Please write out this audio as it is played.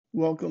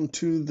Welcome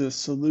to the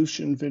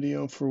solution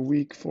video for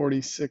week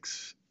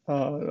 46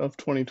 of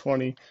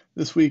 2020.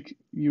 This week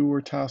you were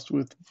tasked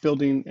with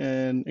building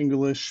an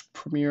English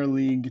Premier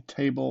League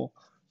table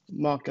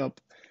mockup,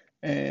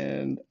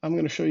 and I'm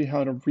going to show you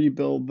how to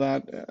rebuild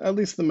that, at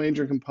least the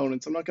major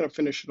components. I'm not going to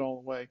finish it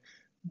all the way,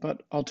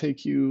 but I'll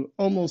take you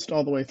almost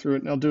all the way through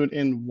it, and I'll do it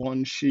in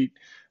one sheet.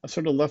 I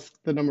sort of left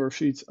the number of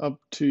sheets up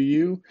to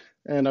you,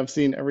 and I've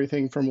seen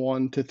everything from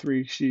 1 to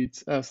 3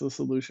 sheets as the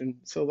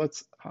solution. So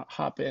let's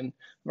hop in.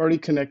 I've already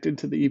connected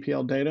to the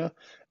EPL data.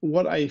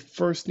 What I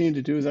first need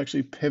to do is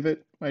actually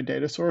pivot my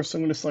data source. So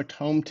I'm going to select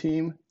home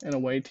team and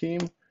away team,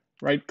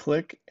 right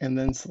click, and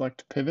then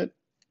select pivot.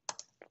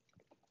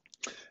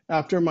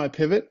 After my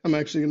pivot, I'm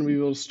actually going to be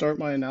able to start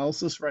my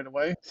analysis right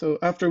away. So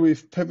after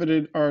we've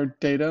pivoted our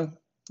data,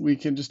 we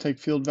can just take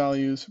field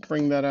values,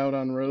 bring that out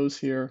on rows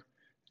here,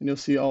 and you'll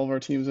see all of our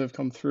teams that have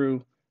come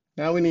through.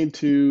 Now we need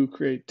to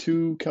create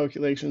two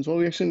calculations. Well,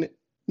 we actually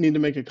need to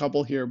make a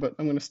couple here, but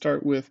I'm going to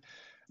start with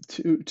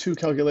two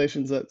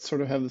calculations that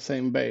sort of have the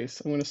same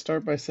base. I'm going to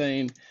start by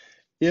saying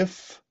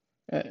if,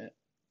 I'm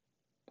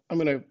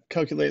going to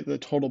calculate the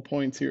total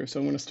points here. So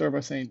I'm going to start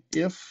by saying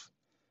if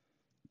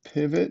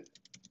pivot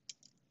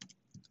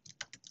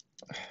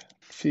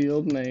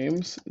field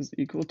names is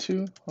equal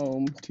to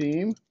home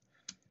team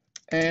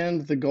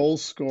and the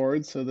goals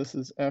scored, so this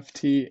is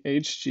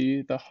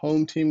FTHG, the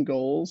home team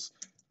goals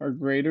are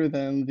greater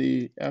than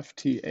the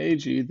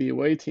FTAG, the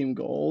away team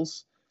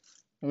goals.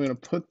 I'm going to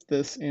put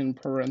this in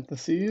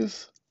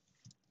parentheses,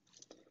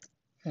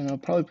 and I'll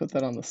probably put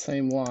that on the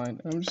same line.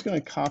 I'm just going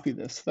to copy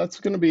this. That's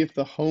going to be if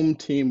the home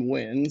team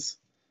wins.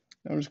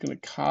 I'm just going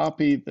to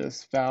copy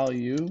this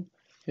value,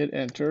 hit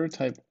enter,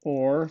 type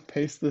or,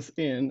 paste this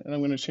in, and I'm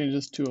going to change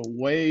this to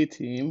away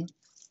team.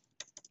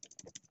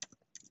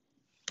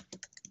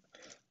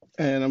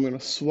 And I'm going to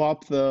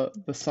swap the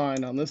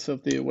sign on this. So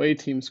if the away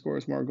team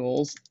scores more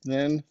goals,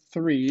 then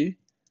 3,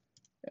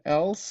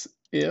 else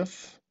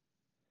if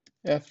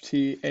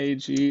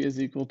FTAG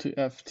is equal to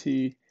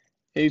FTHG,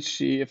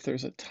 if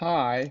there's a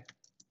tie,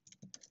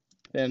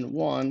 then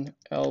 1,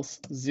 else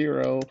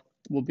 0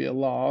 will be a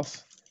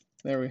loss.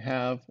 There we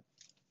have,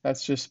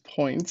 that's just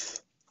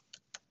points.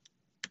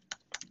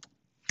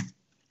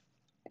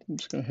 I'm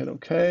just going to hit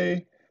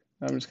OK.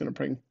 I'm just going to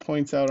bring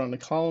points out on the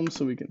column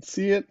so we can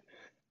see it.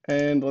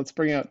 And let's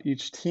bring out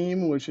each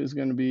team, which is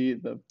going to be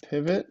the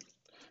pivot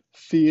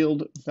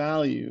field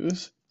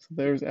values. So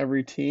there's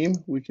every team.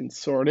 We can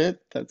sort it.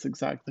 That's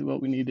exactly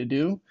what we need to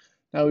do.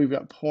 Now we've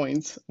got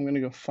points. I'm going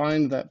to go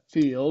find that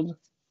field.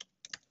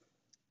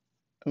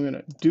 I'm going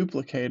to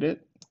duplicate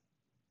it.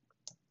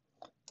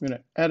 I'm going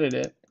to edit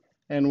it.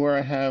 And where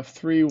I have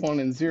 3, 1,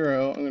 and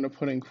 0, I'm going to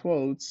put in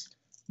quotes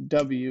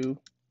W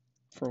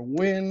for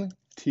win,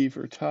 T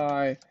for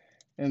tie,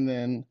 and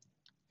then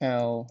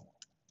L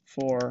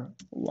for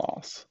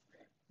loss.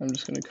 I'm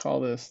just going to call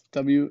this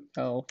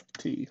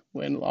WLT,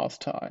 win, loss,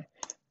 tie.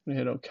 I'm going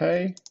to hit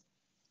OK. I'm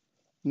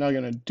now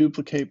going to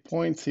duplicate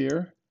points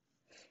here.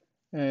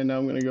 And now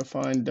I'm going to go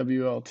find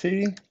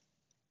WLT.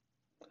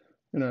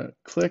 I'm going to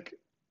click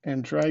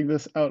and drag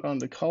this out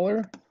onto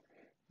color.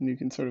 And you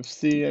can sort of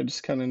see I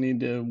just kind of need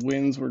to,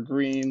 wins were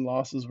green,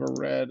 losses were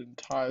red, and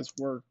ties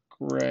were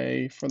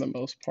gray for the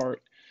most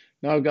part.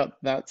 Now I've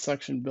got that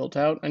section built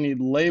out. I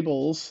need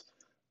labels.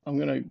 I'm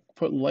going to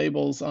put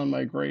labels on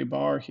my gray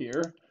bar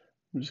here.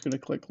 I'm just going to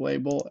click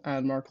label,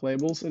 add mark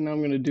labels, and now I'm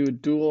going to do a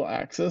dual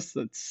axis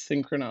that's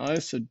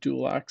synchronized, so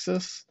dual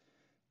axis,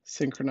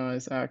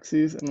 synchronize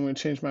axes, and I'm going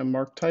to change my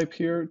mark type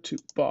here to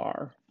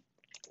bar.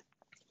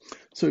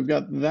 So we've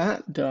got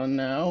that done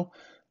now.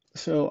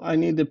 So I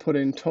need to put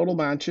in total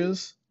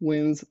matches,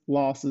 wins,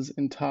 losses,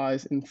 and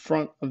ties in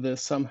front of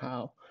this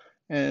somehow.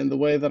 And the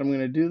way that I'm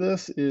going to do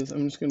this is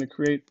I'm just going to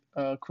create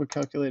a quick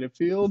calculated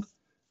field,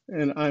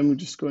 and I'm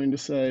just going to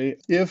say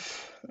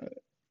if,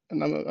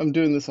 and I'm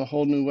doing this a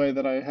whole new way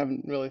that I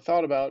haven't really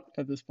thought about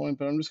at this point,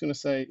 but I'm just going to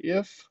say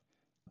if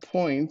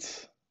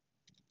points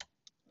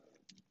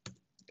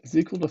is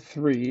equal to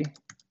 3,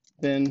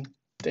 then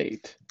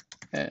date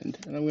end.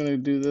 And I'm going to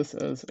do this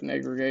as an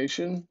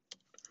aggregation.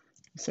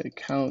 Say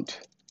count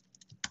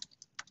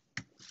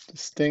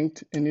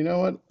distinct. And you know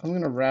what? I'm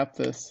going to wrap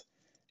this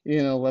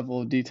in a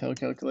level of detail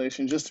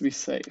calculation just to be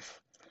safe.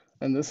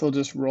 And this will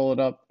just roll it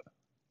up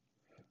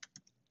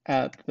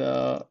at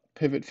the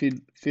pivot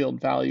field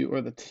value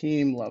or the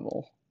team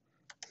level.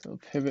 So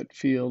pivot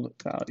field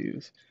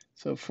values.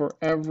 So for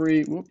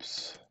every,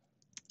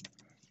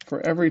 for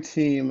every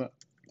team,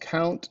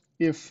 count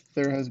if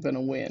there has been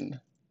a win.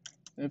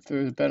 If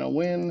there's been a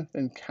win,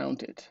 then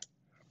count it.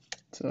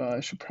 So I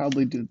should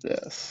probably do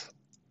this,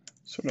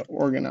 sort of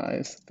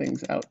organize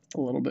things out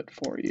a little bit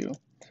for you.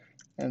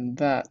 And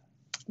that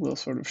will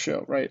sort of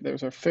show, right?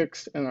 There's our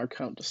fixed and our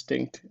count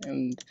distinct,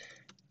 and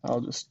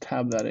I'll just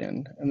tab that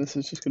in. And this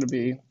is just going to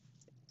be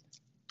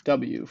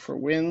W for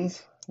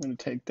wins. I'm going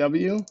to take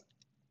W.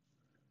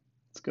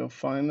 Let's go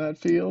find that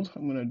field.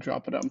 I'm going to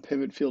drop it on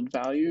pivot field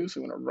values.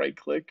 I'm going to right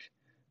click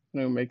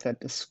and I'm going to make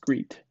that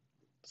discrete.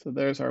 So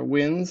there's our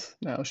wins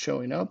now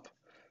showing up.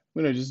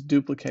 I'm going to just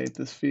duplicate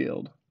this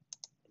field.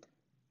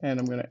 and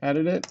I'm going to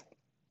edit it.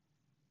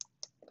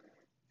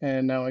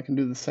 And now I can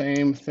do the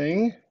same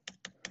thing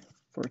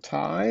for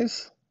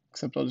ties,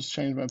 except I'll just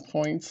change my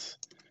points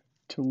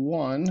to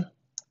 1.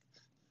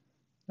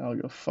 I'll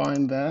go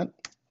find that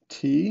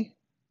T,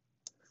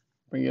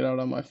 bring it out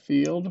on my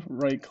field,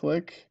 right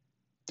click,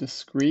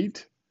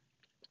 discrete.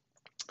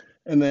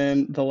 And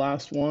then the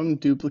last one,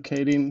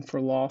 duplicating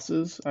for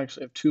losses. I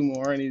actually have 2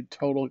 more. I need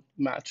total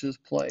matches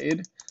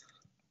played.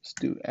 Just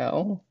do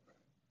L,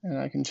 and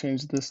I can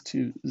change this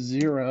to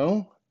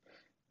 0.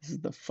 This is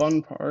the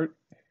fun part.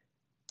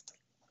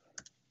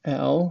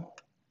 L,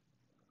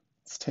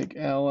 let's take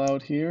L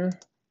out here,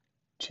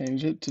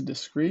 change it to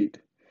discrete.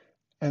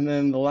 And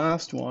then the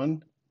last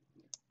one,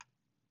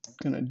 I'm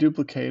going to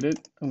duplicate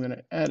it. I'm going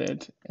to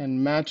edit,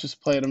 and matches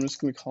played, I'm just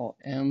going to call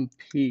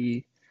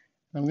MP.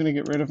 I'm going to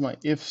get rid of my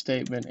if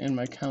statement in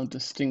my count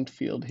distinct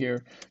field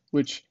here,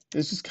 which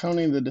is just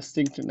counting the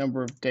distinct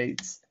number of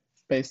dates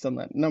based on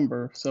that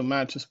number. So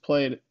matches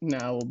played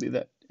now will be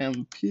that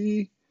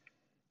MP.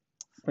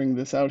 Bring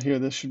this out here.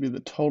 This should be the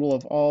total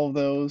of all of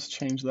those.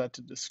 Change that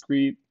to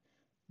discrete.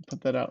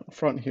 Put that out in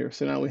front here.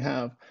 So now we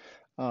have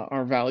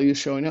our values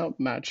showing up.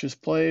 Matches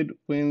played,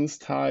 wins,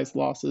 ties,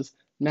 losses.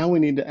 Now we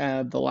need to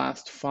add the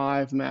last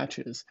 5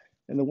 matches.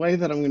 And the way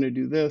that I'm going to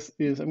do this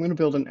is I'm going to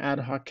build an ad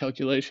hoc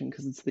calculation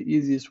because it's the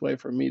easiest way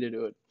for me to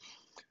do it.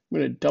 I'm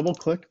going to double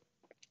click.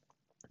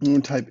 I'm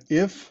going to type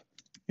if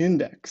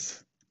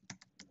index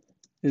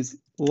is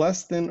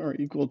less than or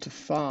equal to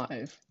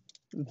 5,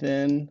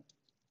 then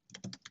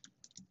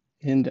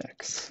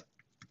index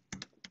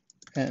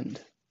end.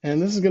 And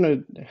this is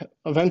going to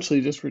eventually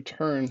just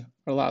return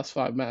our last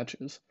 5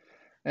 matches.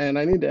 And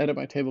I need to edit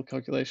my table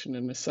calculation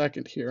in a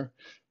second here,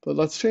 but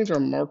let's change our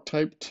mark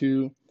type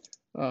to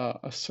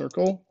a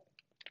circle.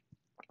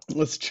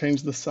 Let's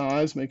change the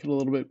size, make it a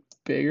little bit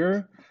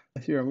bigger.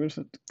 Here, I'm just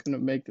going to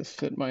make this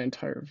fit my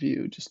entire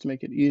view just to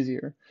make it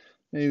easier.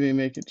 Maybe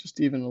make it just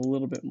even a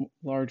little bit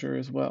larger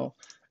as well.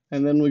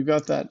 And then we've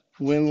got that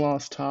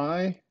win-loss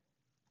tie.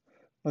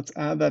 Let's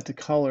add that to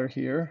color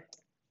here.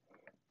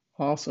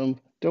 Awesome.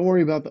 Don't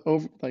worry about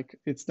the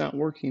it's not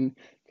working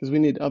because we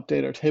need to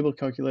update our table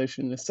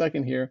calculation in a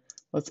second here.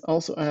 Let's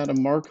also add a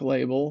mark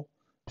label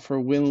for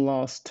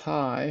win-loss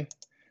tie.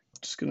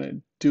 Just going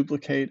to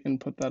duplicate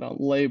and put that on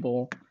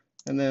label.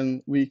 And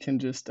then we can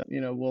just,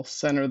 we'll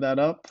center that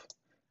up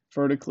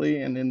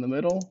vertically and in the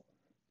middle.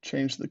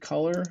 Change the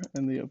color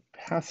and the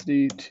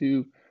opacity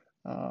to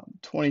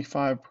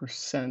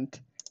 25%. And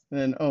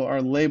then,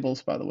 our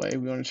labels, by the way,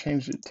 we want to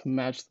change it to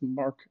match the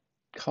mark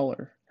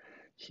color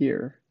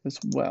here as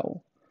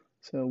well.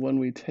 So when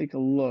we take a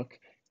look,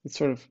 it's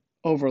sort of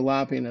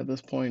overlapping at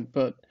this point,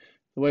 but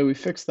the way we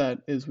fix that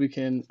is we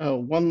can,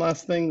 one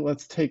last thing,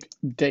 let's take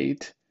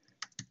date,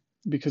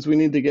 because we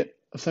need to get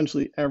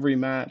essentially every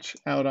match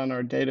out on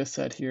our data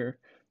set here.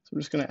 So I'm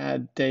just going to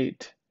add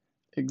date,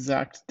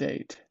 exact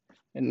date.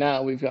 And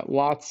now we've got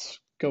lots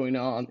going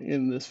on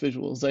in this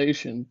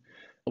visualization.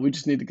 We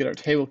just need to get our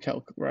table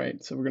calc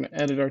right. So we're going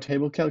to edit our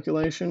table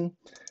calculation,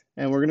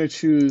 and we're going to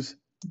choose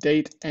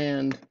date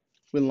and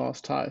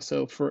win-loss tie.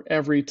 So for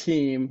every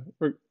team,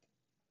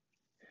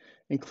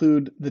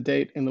 include the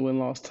date and the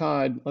win-loss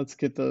tie. Let's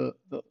get the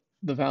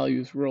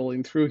values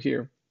rolling through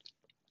here.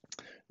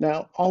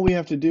 Now, all we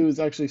have to do is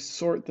actually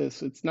sort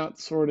this. It's not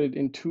sorted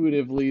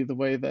intuitively the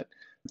way that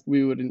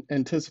we would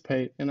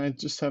anticipate, and I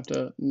just have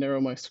to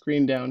narrow my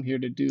screen down here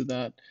to do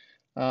that.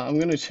 I'm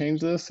going to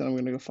change this, and I'm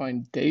going to go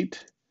find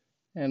date,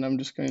 and I'm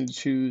just going to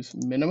choose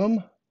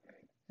minimum,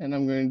 and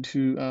I'm going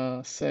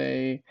to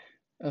say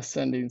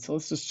ascending. So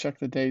let's just check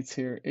the dates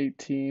here.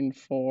 18,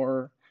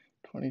 4,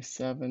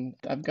 27.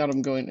 I've got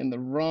them going in the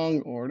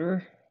wrong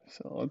order.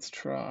 So let's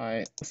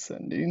try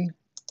ascending.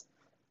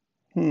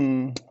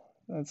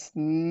 That's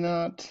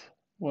not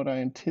what I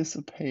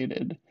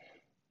anticipated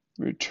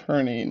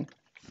returning.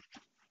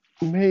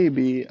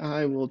 Maybe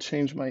I will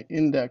change my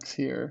index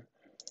here.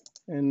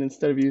 And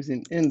instead of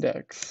using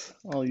index,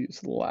 I'll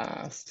use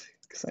last,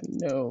 because I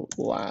know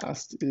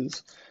last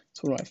is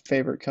one of my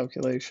favorite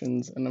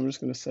calculations. And I'm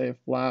just going to say if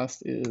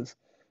last is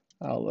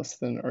less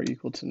than or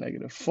equal to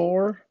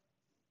 -4.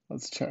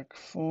 Let's check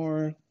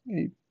 4,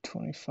 8,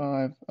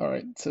 25. All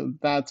right, so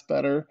that's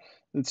better.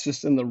 It's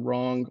just in the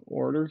wrong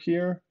order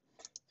here.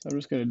 So I'm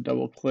just going to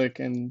double click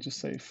and just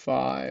say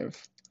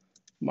 5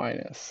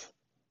 minus.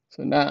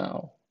 So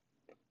now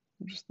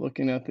I'm just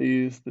looking at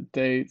these. The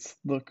dates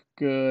look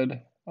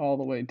good all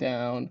the way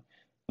down.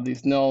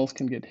 These nulls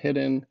can get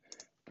hidden,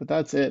 but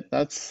that's it.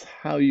 That's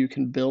how you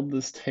can build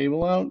this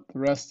table out. The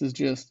rest is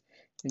just,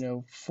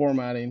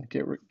 formatting,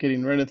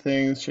 getting rid of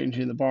things,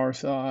 changing the bar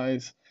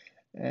size,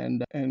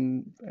 and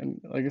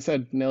like I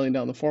said, nailing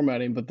down the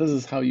formatting. But this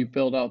is how you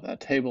build out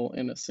that table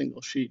in a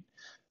single sheet.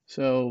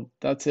 So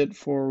that's it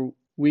for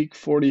week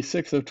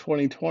 46 of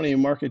 2020.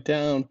 Mark it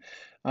down.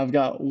 I've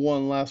got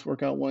one last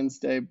workout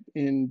Wednesday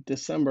in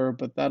December,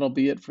 but that'll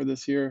be it for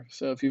this year.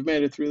 So if you've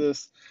made it through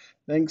this,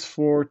 thanks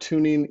for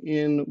tuning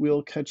in.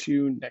 We'll catch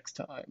you next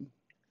time.